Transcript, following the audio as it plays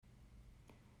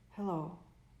Hello,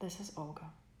 this is Olga.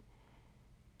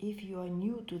 If you are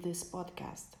new to this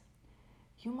podcast,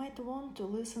 you might want to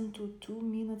listen to 2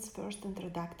 minutes first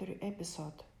introductory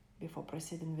episode before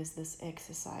proceeding with these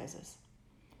exercises.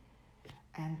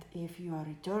 And if you are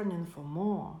returning for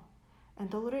more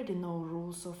and already know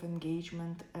rules of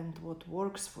engagement and what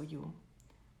works for you,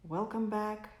 welcome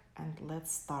back and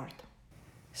let's start.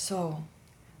 So,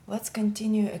 let's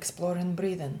continue exploring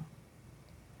breathing.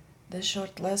 This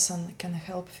short lesson can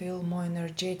help feel more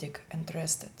energetic and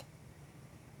rested.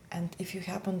 And if you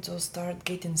happen to start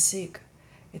getting sick,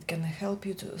 it can help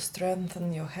you to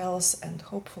strengthen your health and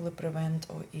hopefully prevent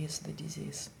or ease the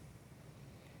disease.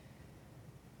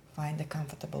 Find a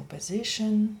comfortable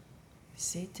position,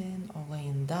 sitting or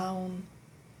laying down.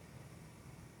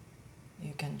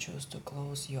 You can choose to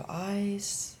close your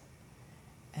eyes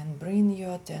and bring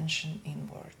your attention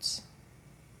inwards.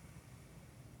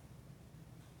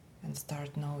 And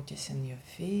start noticing your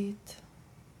feet,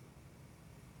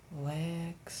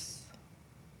 legs,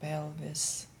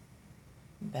 pelvis,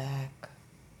 back,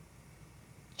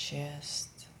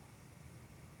 chest,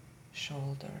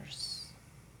 shoulders,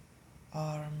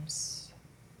 arms,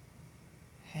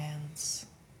 hands,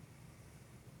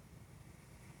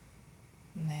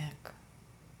 neck,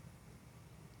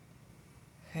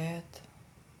 head,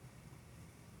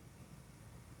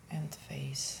 and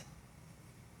face.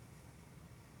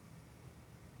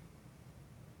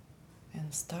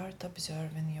 And start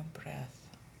observing your breath.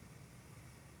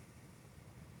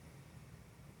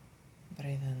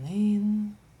 Breathing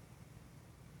in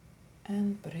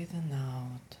and breathing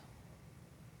out.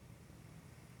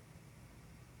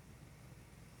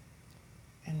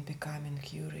 And becoming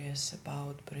curious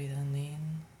about breathing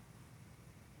in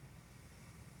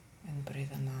and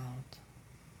breathing out.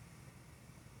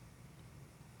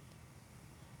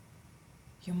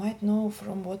 You might know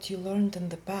from what you learned in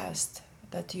the past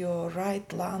that your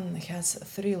right lung has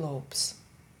 3 lobes,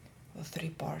 or 3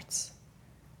 parts,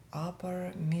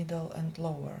 upper, middle, and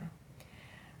lower.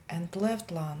 And left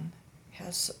lung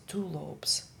has 2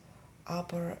 lobes,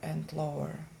 upper and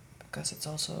lower, because it's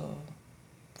also,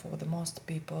 for the most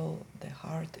people, the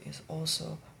heart is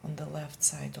also on the left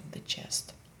side of the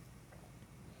chest.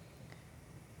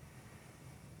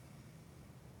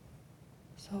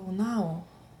 So now,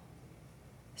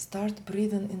 start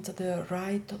breathing into the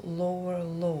right lower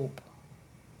lobe.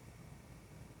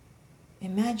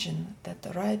 Imagine that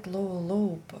the right lower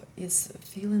lobe is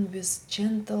filling with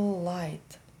gentle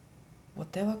light,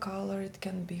 whatever color it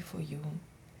can be for you,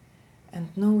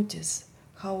 and notice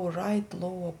how right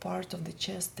lower part of the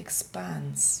chest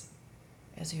expands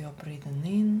as you are breathing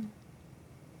in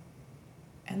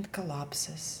and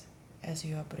collapses as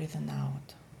you are breathing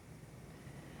out.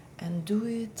 And do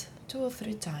it 2 or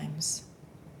 3 times,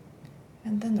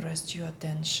 and then rest your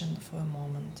attention for a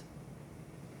moment.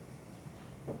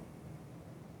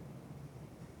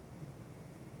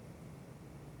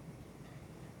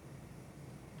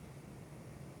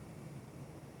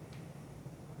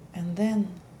 And then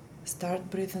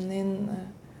start breathing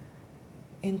in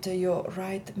into your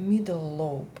right middle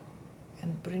lobe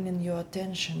and bringing your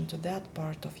attention to that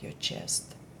part of your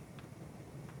chest.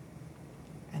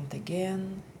 And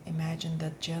again, imagine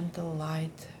that gentle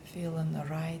light filling the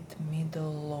right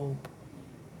middle lobe.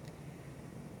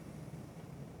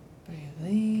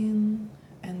 Breathe in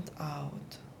and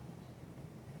out.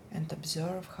 And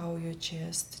observe how your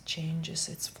chest changes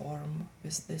its form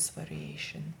with this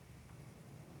variation.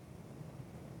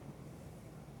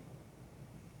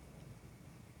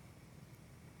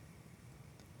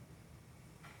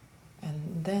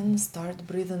 And then start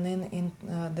breathing in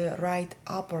the right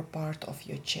upper part of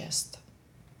your chest.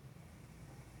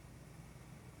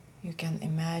 You can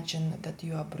imagine that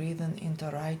you are breathing into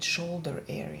right shoulder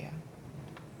area.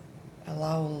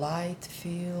 Allow light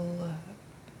fill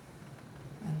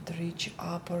and reach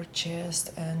upper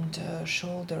chest and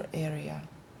shoulder area.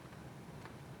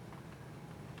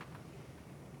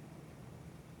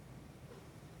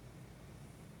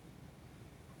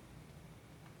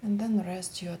 And then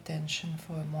rest your attention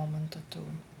for a moment or 2.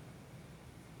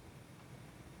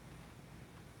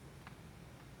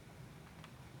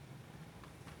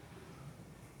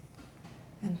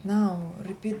 And now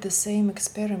repeat the same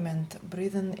experiment,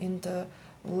 breathing into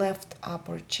left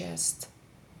upper chest,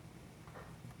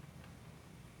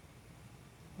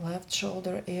 left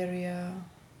shoulder area.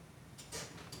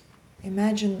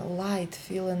 Imagine light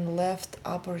filling left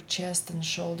upper chest and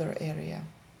shoulder area.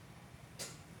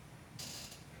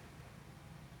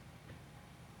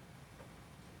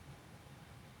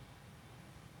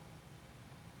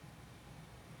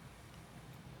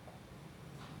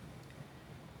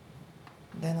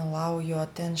 then allow your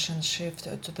attention shift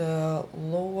to the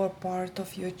lower part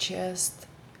of your chest,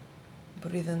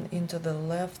 breathing into the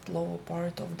left lower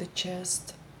part of the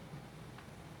chest.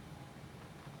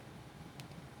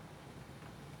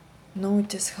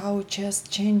 Notice how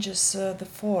chest changes the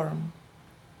form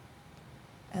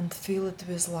and fill it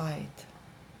with light.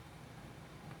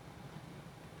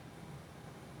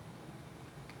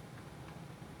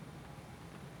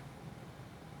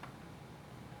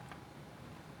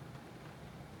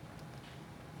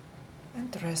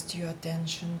 And rest your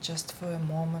attention just for a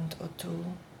moment or two.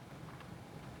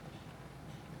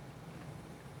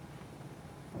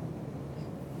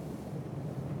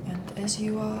 And as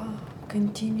you are,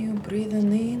 continue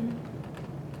breathing in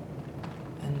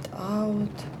and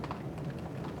out.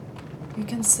 You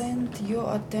can send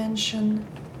your attention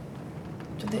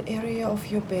to the area of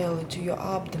your belly, to your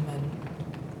abdomen,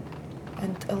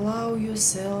 and allow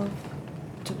yourself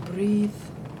to breathe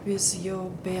with your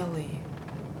belly.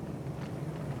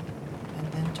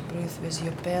 And then to breathe with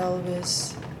your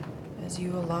pelvis as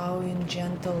you allow in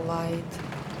gentle light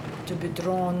to be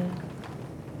drawn,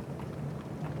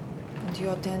 and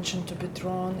your attention to be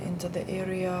drawn into the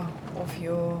area of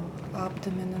your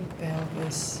abdomen and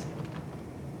pelvis.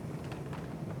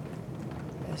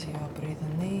 As you are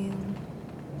breathing in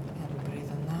and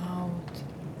breathing out,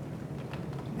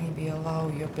 maybe allow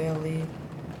your belly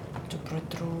to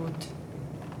protrude,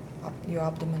 your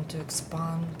abdomen to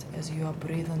expand as you are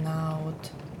breathing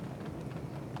out.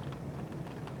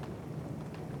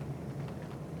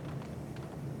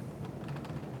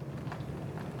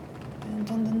 And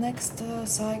on the next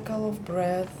cycle of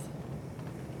breath,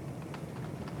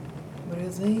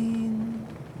 breathe in,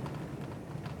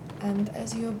 and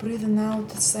as you are breathing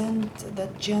out, send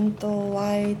that gentle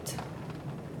light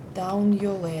down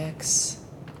your legs,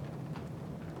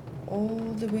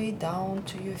 all the way down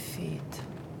to your feet.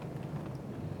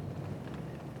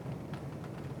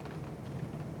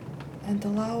 And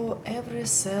allow every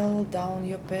cell down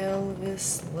your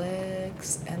pelvis,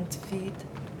 legs and feet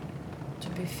to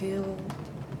be filled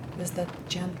with that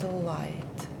gentle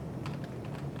light.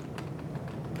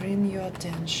 Bring your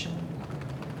attention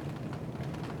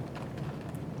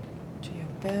to your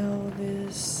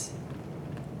pelvis,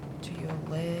 to your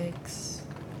legs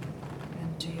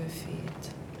and to your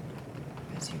feet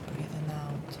as you breathe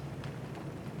out.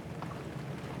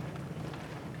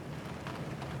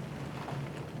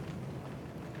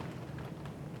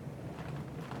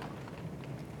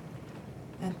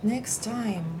 And next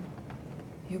time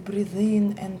you breathe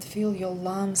in and fill your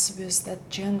lungs with that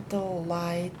gentle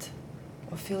light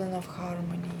or feeling of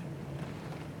harmony,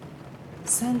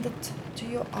 send it to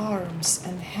your arms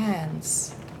and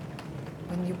hands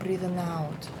when you're breathing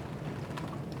out.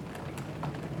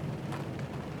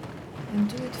 And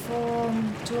do it for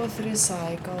 2 or 3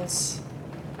 cycles.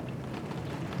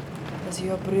 As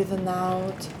you are breathing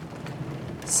out,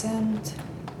 send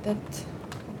that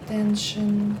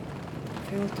attention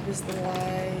filled with the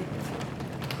light,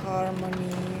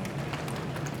 harmony,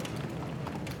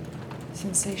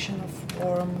 sensation of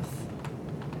warmth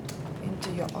into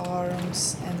your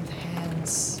arms and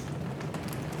hands.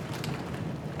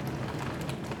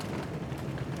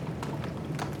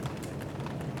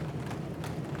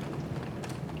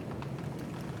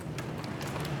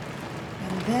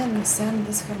 And then send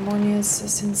this harmonious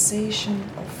sensation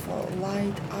of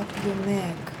light up your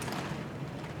neck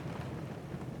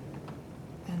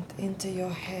and into your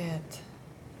head.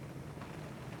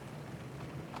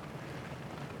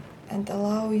 And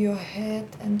allow your head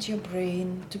and your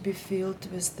brain to be filled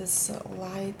with this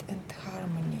light and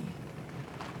harmony.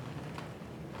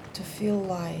 To feel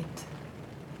light.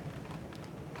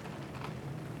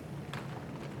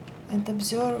 And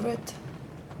observe it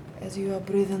as you are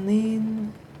breathing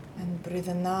in and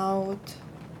breathing out.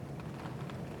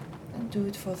 And do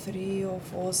it for 3 or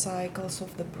 4 cycles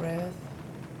of the breath.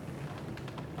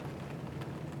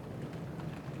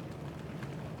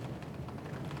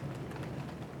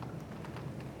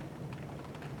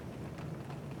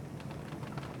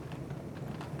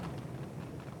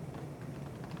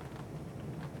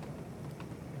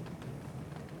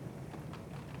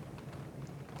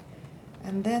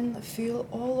 And then fill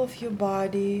all of your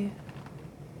body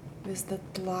with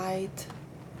that light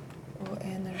or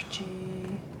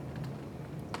energy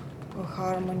or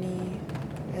harmony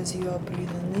as you are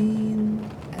breathing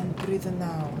in and breathing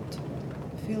out.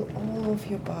 Feel all of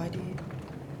your body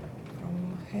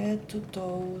from head to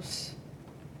toes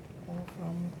or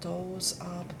from toes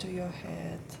up to your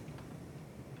head.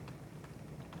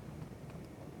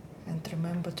 And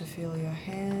remember to feel your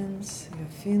hands, your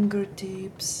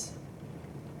fingertips,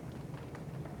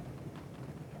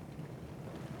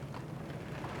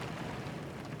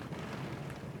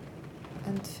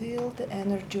 and feel the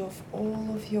energy of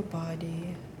all of your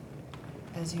body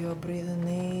as you are breathing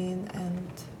in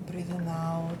and breathing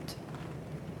out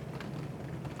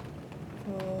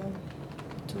for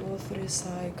 2 or 3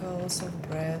 cycles of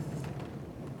breath.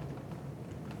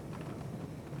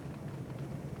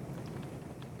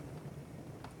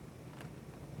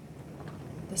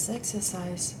 This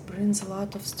exercise brings a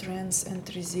lot of strength and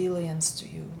resilience to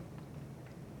you.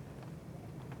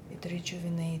 It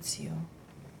rejuvenates you,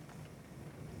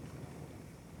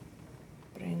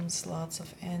 brings lots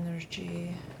of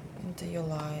energy into your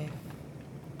life,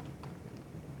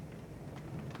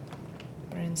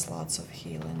 brings lots of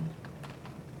healing.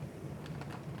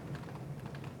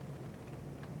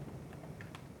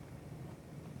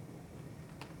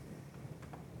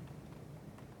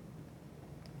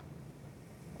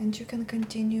 And you can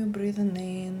continue breathing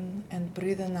in and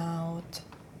breathing out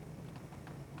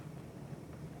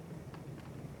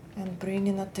and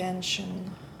bringing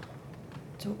attention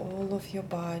to all of your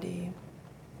body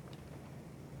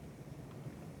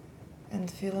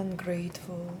and feeling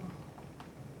grateful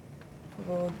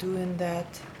for doing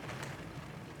that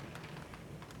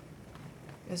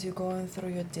as you're going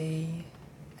through your day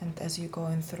and as you're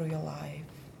going through your life.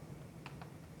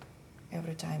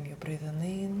 Every time you're breathing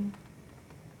in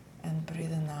and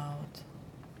breathing out.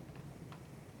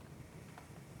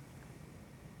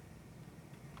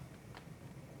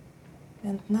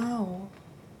 And now,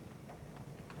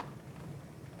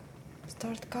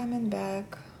 start coming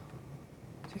back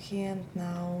to here and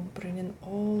now, bringing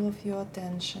all of your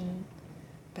attention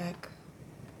back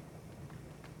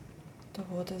to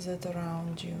what is it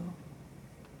around you.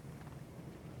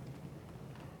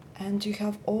 And you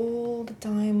have all the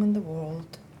time in the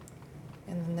world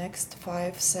in the next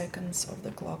 5 seconds of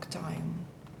the clock time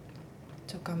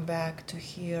to come back to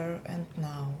here and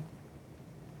now.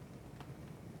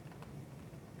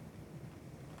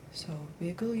 So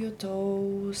wiggle your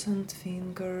toes and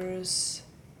fingers.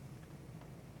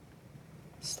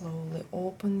 Slowly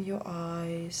open your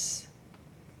eyes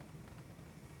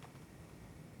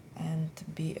and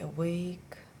be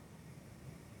awake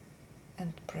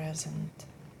and present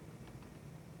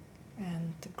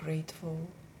and grateful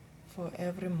for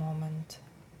every moment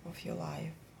of your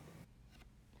life.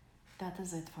 That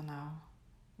is it for now.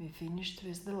 We finished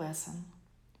with the lesson.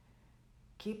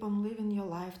 Keep on living your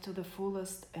life to the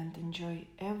fullest and enjoy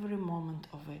every moment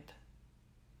of it.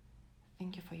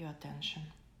 Thank you for your attention.